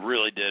 and they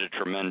really did a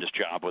tremendous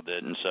job with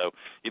it. And so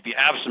if you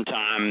have some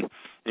time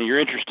and you're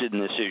interested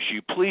in this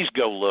issue, please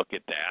go look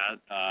at that.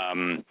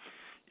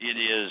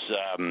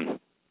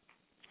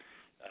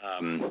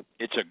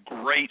 It's a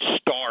great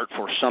start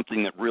for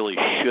something that really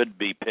should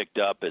be picked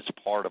up as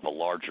part of a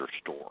larger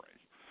story.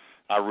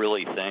 I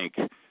really think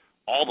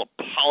all the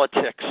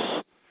politics,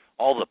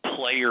 all the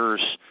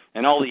players,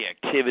 and all the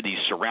activities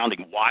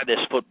surrounding why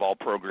this football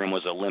program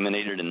was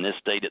eliminated in this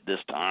state at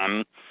this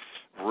time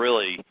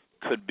really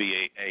could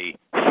be a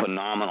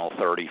phenomenal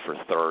 30 for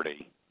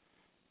 30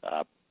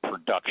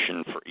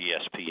 production for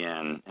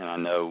ESPN. And I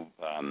know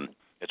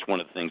it's one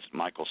of the things that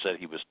Michael said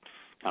he was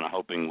kind of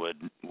hoping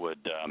would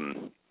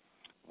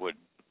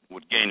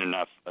gain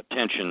enough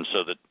attention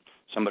so that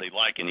somebody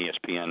like an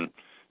ESPN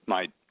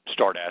might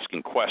start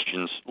asking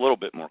questions, a little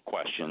bit more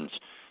questions,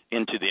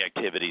 into the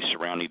activities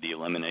surrounding the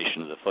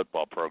elimination of the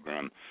football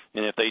program.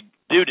 And if they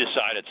do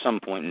decide at some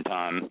point in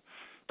time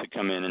to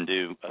come in and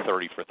do a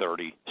 30 for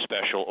 30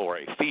 special or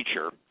a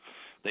feature,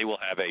 they will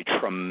have a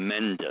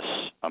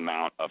tremendous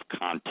amount of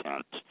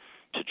content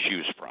to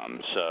choose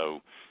from.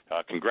 So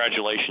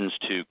congratulations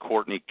to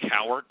Courtney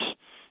Cowart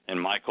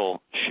and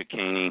Michael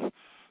Shikani.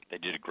 They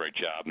did a great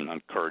job, and I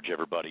encourage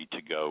everybody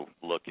to go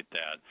look at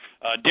that.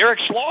 Derek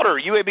Slaughter,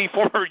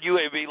 former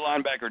UAB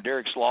linebacker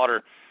Derek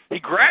Slaughter, he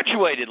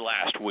graduated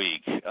last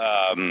week.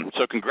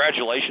 So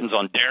congratulations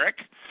on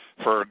Derek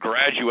for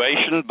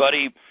graduation. But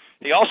he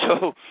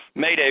also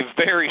made a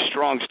very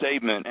strong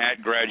statement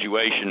at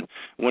graduation.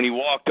 When he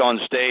walked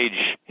on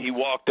stage,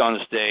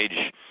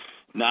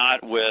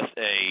 not with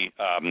a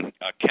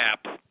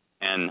cap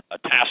and a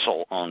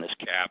tassel on his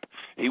cap.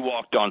 He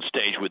walked on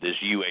stage with his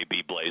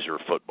UAB Blazer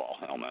football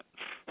helmet.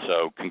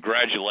 So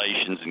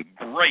congratulations, and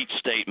great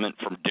statement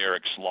from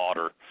Derek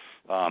Slaughter,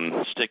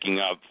 sticking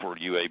up for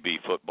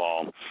UAB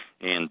football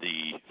and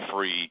the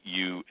free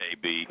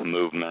UAB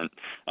movement.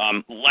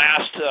 The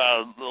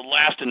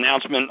last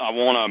announcement I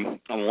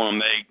want to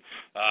make: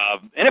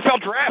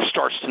 NFL draft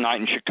starts tonight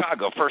in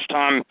Chicago. First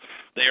time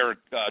they are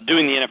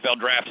doing the NFL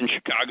draft in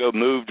Chicago.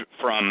 Moved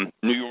from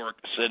New York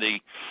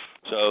City.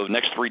 So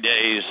next 3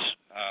 days,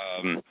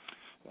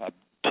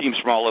 teams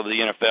from all over the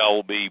NFL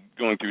will be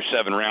going through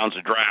 7 rounds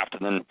of draft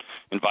and then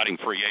inviting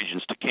free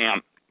agents to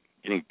camp,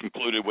 getting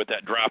concluded with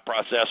that draft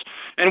process.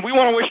 And we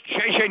want to wish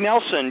J.J.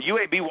 Nelson,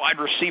 UAB wide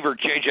receiver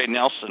J.J.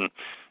 Nelson,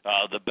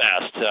 the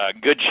best.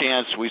 Good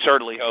chance. We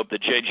certainly hope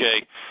that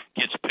J.J.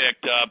 gets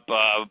picked up.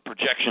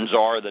 Projections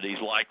are that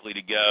he's likely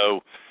to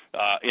go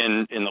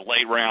in the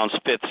late rounds,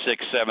 5th,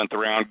 6th, 7th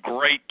round.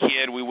 Great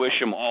kid. We wish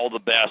him all the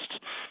best,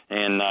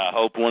 and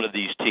hope one of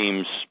these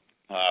teams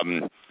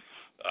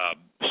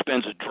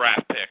spends a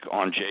draft pick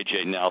on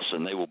J.J.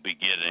 Nelson. They will be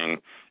getting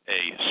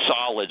a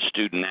solid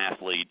student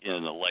athlete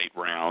in the late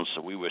rounds.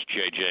 So we wish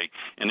J.J.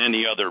 and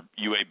any other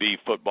UAB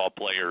football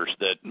players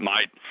that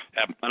might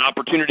have an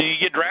opportunity to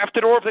get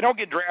drafted, or if they don't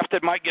get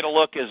drafted, might get a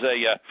look as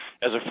a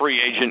free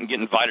agent and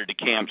get invited to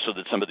camp, so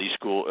that some of these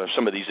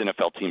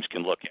NFL teams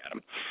can look at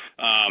them.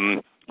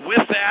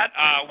 With that,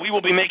 we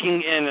will be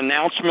making an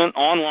announcement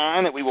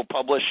online that we will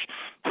publish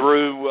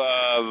through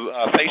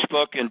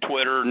Facebook and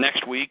Twitter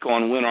next week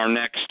on when our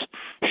next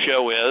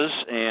show is,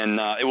 and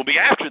it will be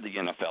after the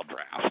NFL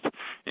draft.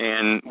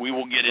 And we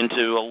will get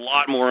into a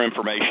lot more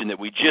information that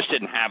we just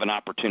didn't have an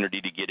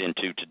opportunity to get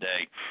into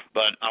today.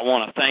 But I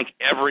want to thank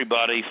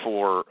everybody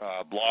for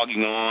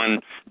blogging on,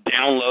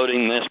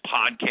 downloading this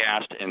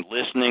podcast, and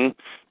listening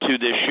to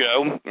this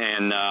show.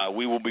 And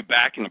we will be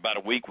back in about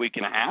a week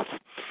and a half,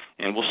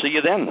 and we'll see you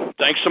then.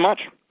 Thanks so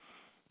much.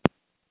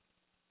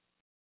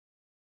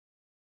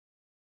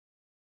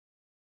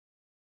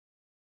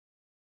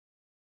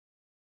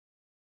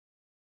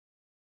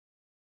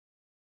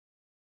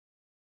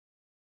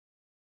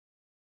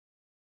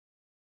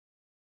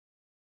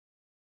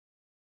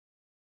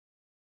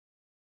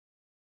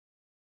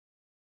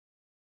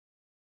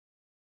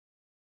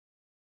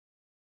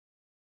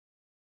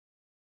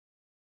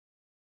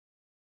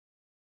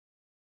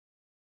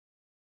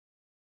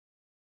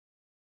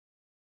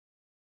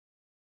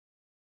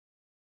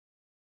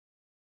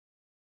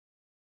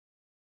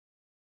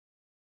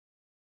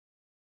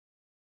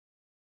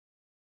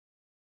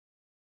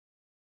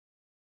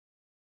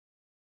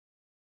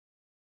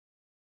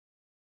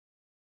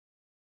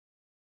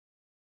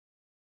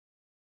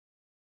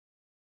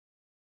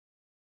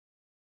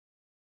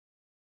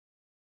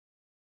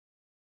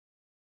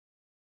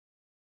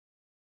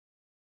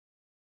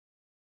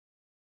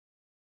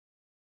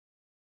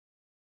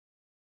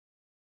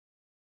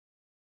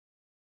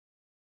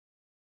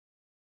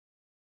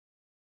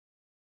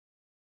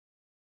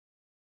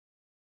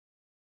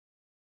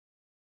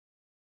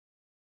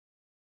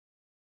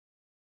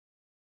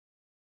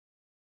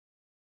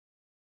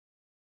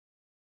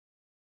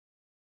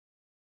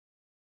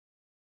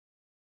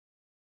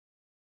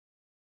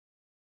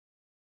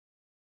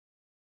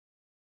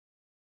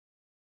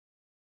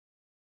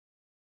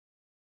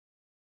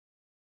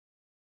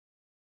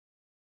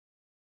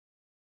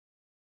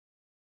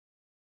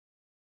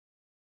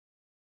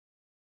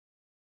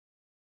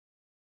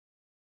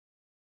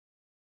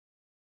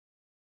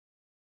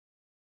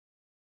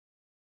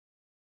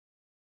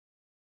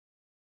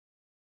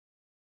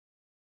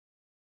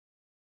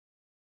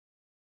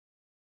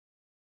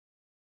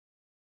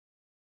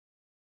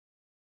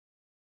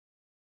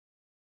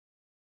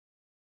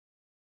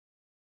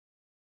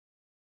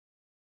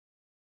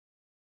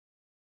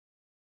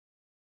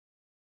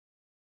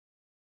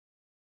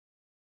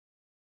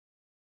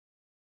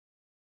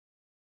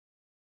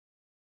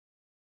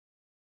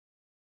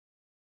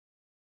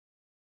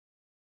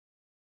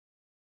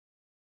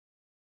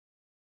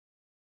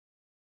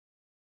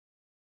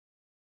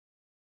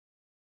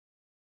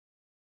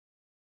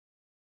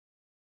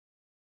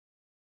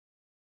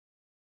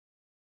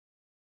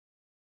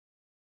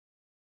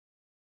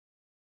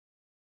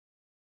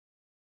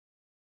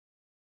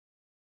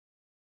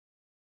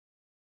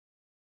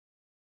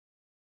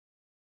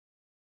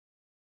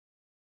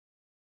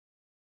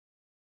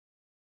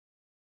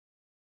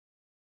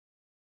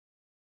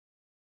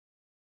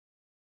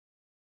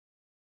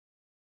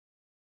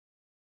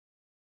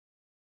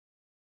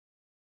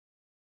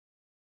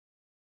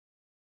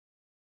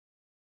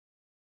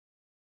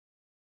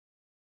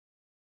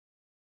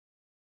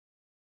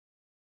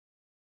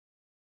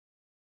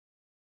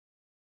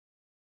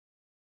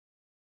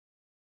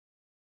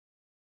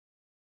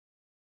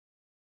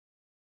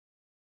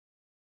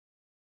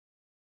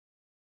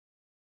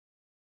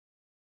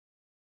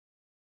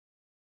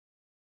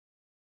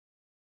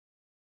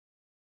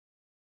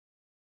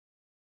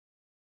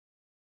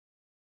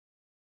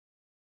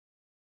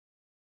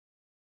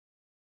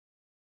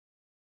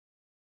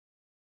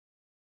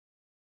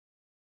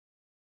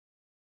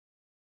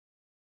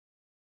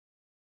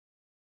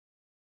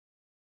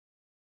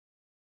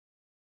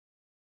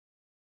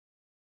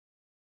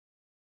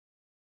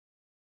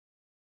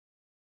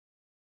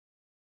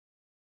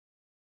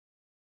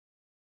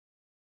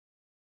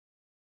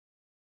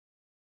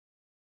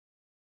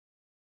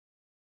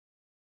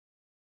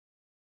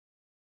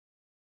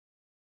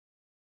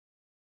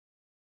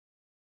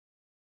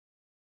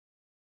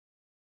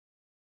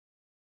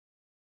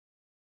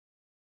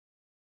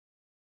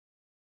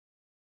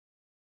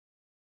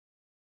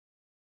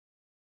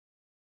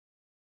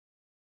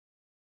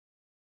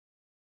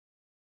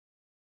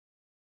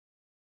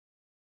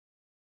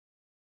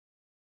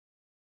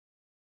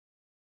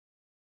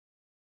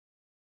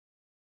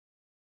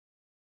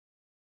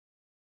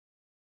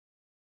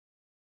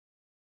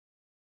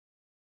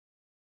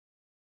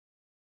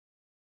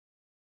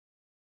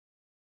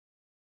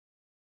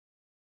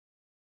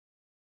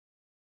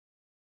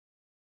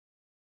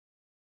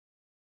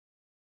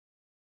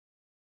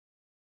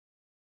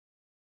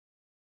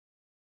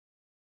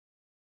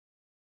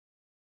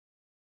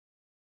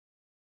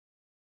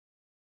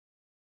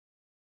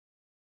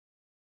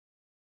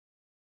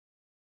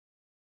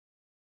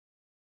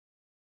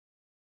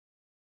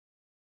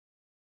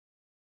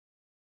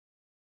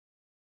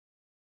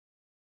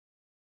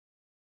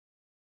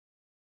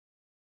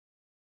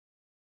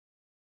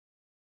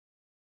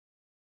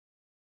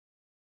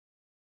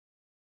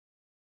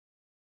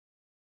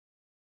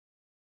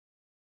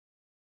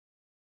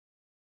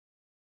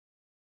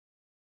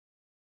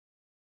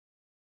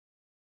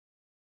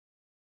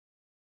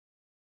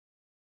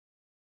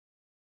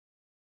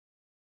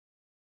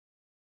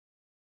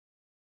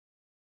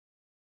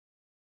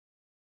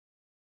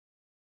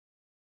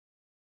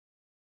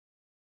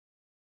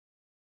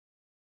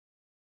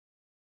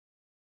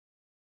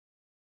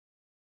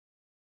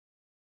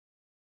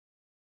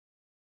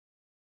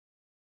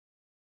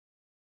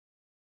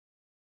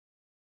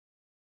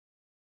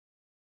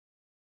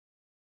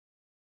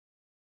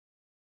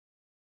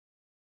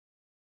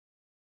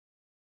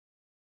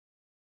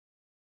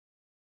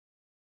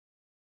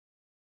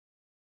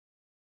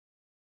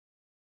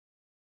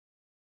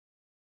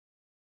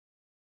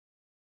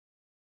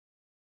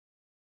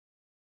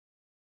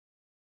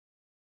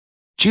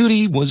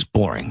 Judy was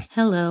boring.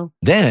 Hello.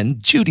 Then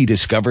Judy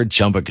discovered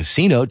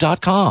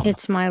ChumbaCasino.com.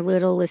 It's my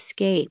little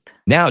escape.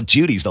 Now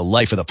Judy's the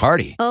life of the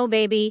party. Oh,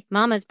 baby,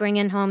 mama's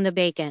bringing home the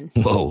bacon.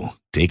 Whoa,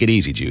 take it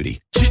easy,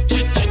 Judy.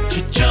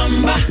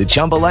 The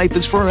Chumba life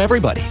is for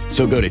everybody.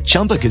 So go to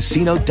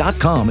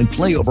ChumbaCasino.com and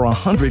play over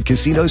 100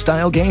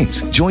 casino-style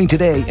games. Join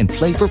today and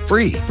play for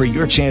free for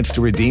your chance to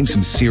redeem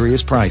some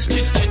serious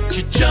prizes.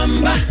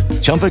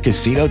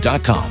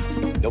 ChumbaCasino.com.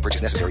 No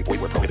purchase necessary.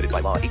 Void where prohibited by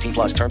law.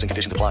 18+ terms and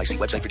conditions apply. See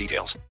website for details.